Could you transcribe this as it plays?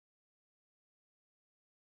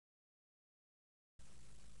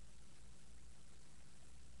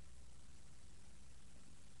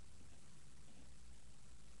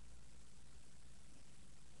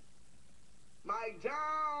Mike Jones.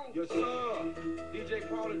 Yes, sir. DJ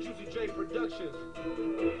Paul and Juicy J Productions.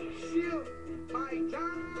 Shit, Mike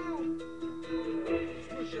Jones.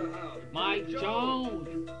 Swisher House. Mike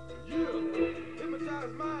Jones. Yeah.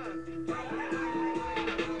 Hypnotize mind.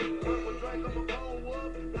 Purple drink on my phone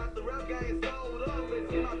up. Got the rap game sold up. They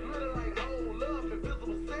see my glitter like hold up.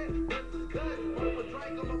 Invisible set, Princess cut. Purple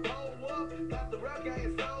drink on my phone up. Got the rap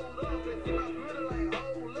game sold up. They see my glitter like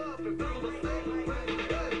hold up. Invisible set, Princess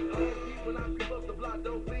cut. When I creep up the block,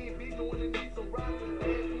 don't see me when they need some rock.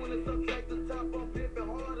 And when it's subtract the top, I'm pimping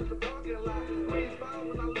hard in the parking lot. Screens fire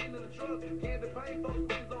when I lean in the truck. Candy paint, folks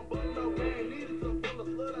screens on book. No game needed to full of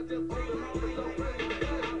flood. I just open off the door.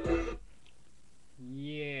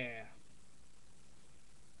 Yeah.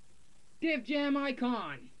 Def Jam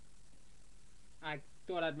Icon. I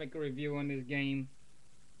thought I'd make a review on this game.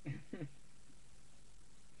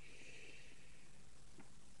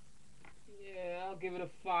 Yeah, I'll give it a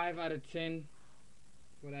 5 out of 10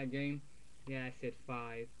 for that game. Yeah, I said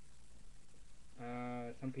 5.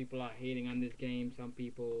 Some people are hating on this game. Some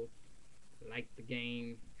people like the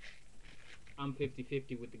game. I'm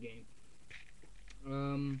 50-50 with the game.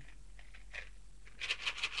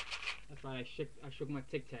 That's right. I shook my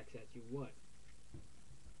Tic Tacs at you. What?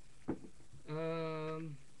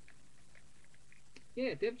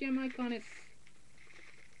 Yeah, Def Jam Icon is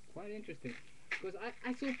quite interesting because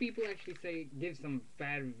I saw people actually give some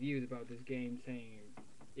bad reviews about this game, saying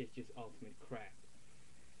it's just ultimate crap.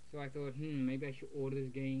 So I thought, maybe I should order this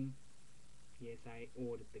game. Yes, I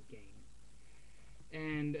ordered the game,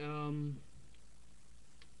 and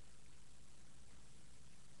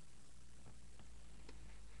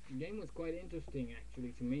the game was quite interesting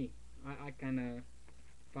actually to me. I kind of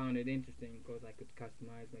found it interesting because I could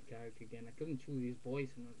customize my character again. I couldn't choose his voice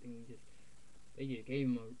or nothing. They just gave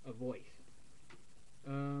him a voice.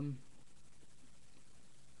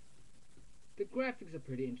 The graphics are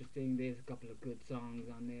pretty interesting. There's a couple of good songs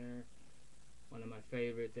on there. One of my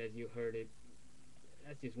favorites, as you heard it,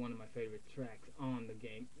 that's just one of my favorite tracks on the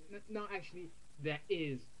game. No, actually, that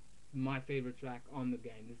is my favorite track on the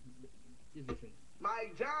game. Just listen.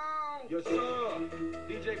 Mike Jones. Yes, sir.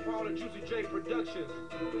 DJ Paul and Juicy J Productions.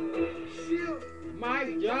 Shit,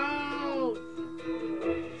 Mike Jones.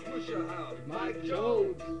 Swisher House. Mike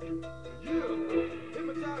Jones. Yeah.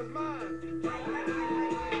 Hypnotize mind.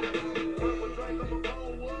 Purple drink on my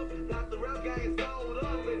phone up. Got the rap game sold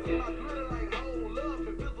up. They see my glitter like hold up.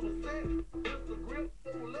 Invisible set, pistol grip,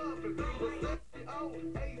 hold up. Invisible set,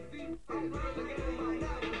 O-A-Z. I'm running the game on my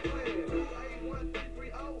mouth.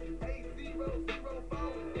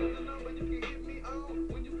 281-330-8004 is the number you can hit me on.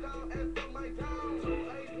 When you call, ask for Mike Jones.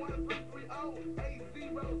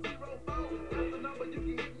 281-330-8004. That's the number you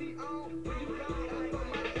can hit me on. When you call, ask for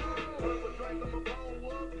Mike Jones. Purple drink on my phone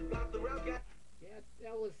up. Got the rap game. Yeah,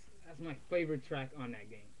 that's my favorite track on that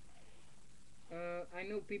game. I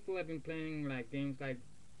know people have been playing like games like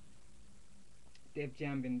Def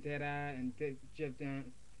Jam Vendetta and Def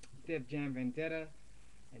Jam Vendetta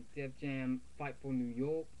and Def Jam Fight for New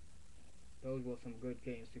York. Those were some good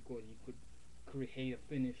games because you could create a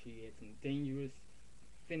finish. You had some dangerous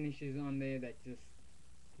finishes on there that just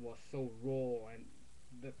was so raw, and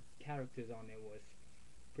the characters on there was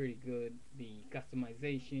pretty good. The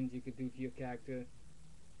customizations you could do to your character.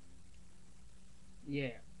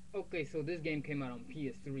 Yeah. Okay, so this game came out on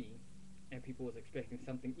PS3, and people was expecting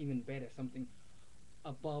something even better, something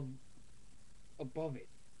above it,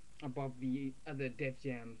 above the other Def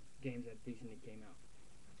Jam games that recently came out.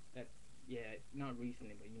 That, yeah, not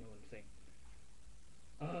recently, but you know what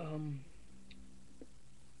I'm saying.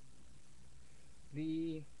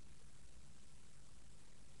 The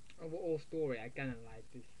overall story, I kind of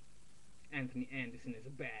like this. Anthony Anderson is a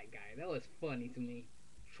bad guy. That was funny to me.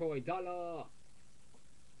 Troy Dollar.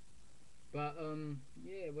 But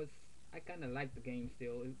yeah, it was. I kind of liked the game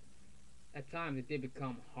still. At times, it did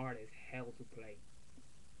become hard as hell to play.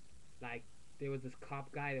 Like there was this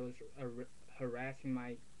cop guy that was harassing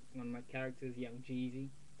one of my characters, Young Jeezy.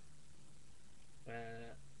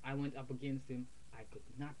 I went up against him. I could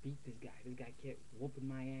not beat this guy. This guy kept whooping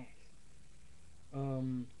my ass.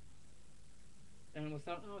 And I was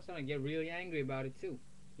starting to get really angry about it too.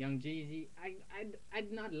 Young Jeezy, I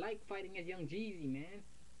did not like fighting as Young Jeezy, man.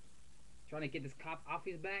 Trying to get this cop off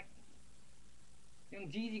his back. Young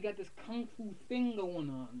Jeezy got this kung fu thing going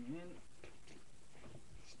on, man.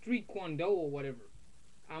 Street Kwando or whatever.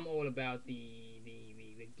 I'm all about the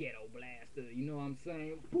ghetto blaster. You know what I'm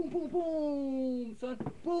saying? Boom, boom, boom, son.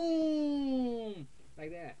 Boom,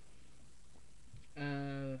 like that.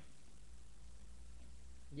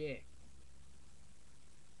 Yeah.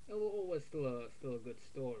 It was still a good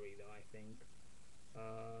story though, I think.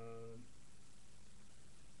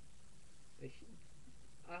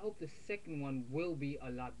 I hope the second one will be a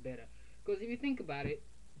lot better. Because if you think about it,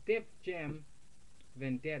 Def Jam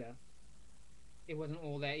Vendetta, it wasn't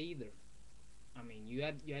all that either. I mean, you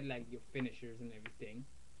had like your finishers and everything.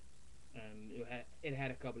 It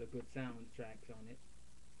had a couple of good soundtracks on it,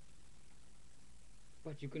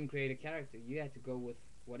 but you couldn't create a character. You had to go with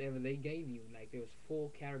whatever they gave you. Like there was 4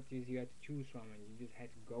 characters you had to choose from, and you just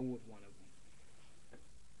had to go with one of them.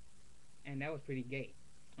 And that was pretty gay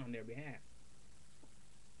on their behalf.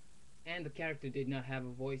 And the character did not have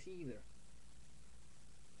a voice either.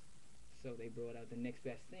 So they brought out the next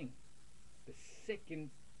best thing. The second,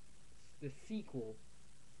 the sequel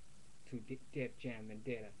to Def Jam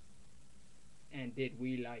Vendetta. And did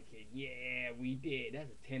we like it? Yeah, we did. That's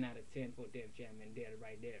a 10 out of 10 for Def Jam Vendetta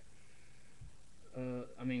right there.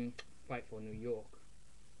 I mean, Fight for New York.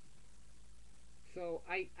 So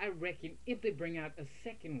I reckon if they bring out a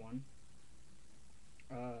second one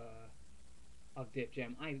of Def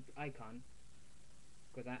Jam Icon,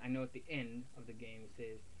 because I know at the end of the game it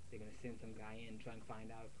says they're gonna send some guy in trying to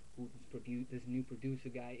find out who this new producer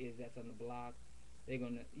guy is that's on the block. They're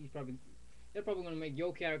probably gonna make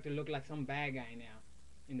your character look like some bad guy now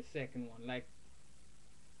in the second one. Like,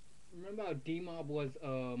 remember how D-Mob was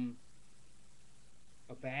a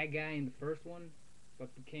bad guy in the first one,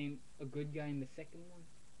 but became a good guy in the second one?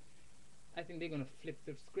 I think they're gonna flip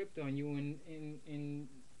the script on you in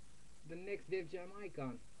the next Def Jam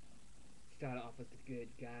Icon. Started off as the good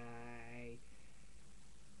guy,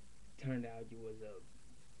 turned out you was a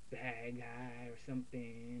bad guy or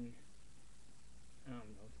something. I don't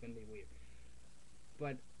know, it's gonna be weird.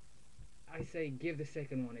 But I say give the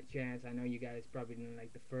second one a chance. I know you guys probably didn't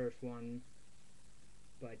like the first one,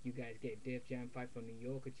 but you guys gave Def Jam Fight for New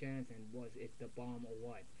York a chance, and was it the bomb or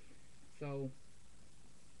what? So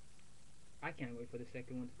I can't wait for the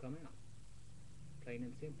second one to come out. Plain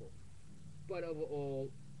and simple. But overall,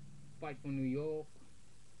 Fight for New York,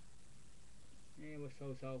 it was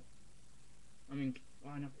so-so. I mean,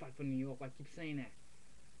 why not Fight for New York? I keep saying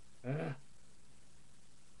that.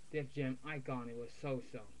 Def Jam Icon, it was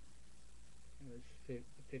so-so. It was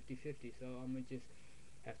 50-50, so I'm gonna just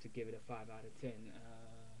have to give it a 5 out of 10.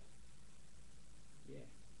 Yeah.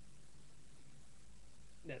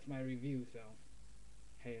 That's my review, so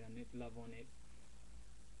hate on it, love on it,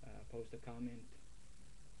 post a comment.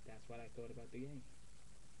 That's what I thought about the game.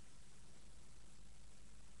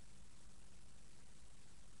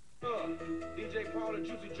 DJ Paul and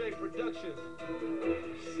Juicy J Productions.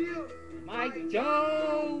 Shit. Mike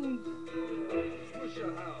Jones!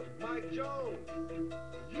 Swisher House. Mike Jones.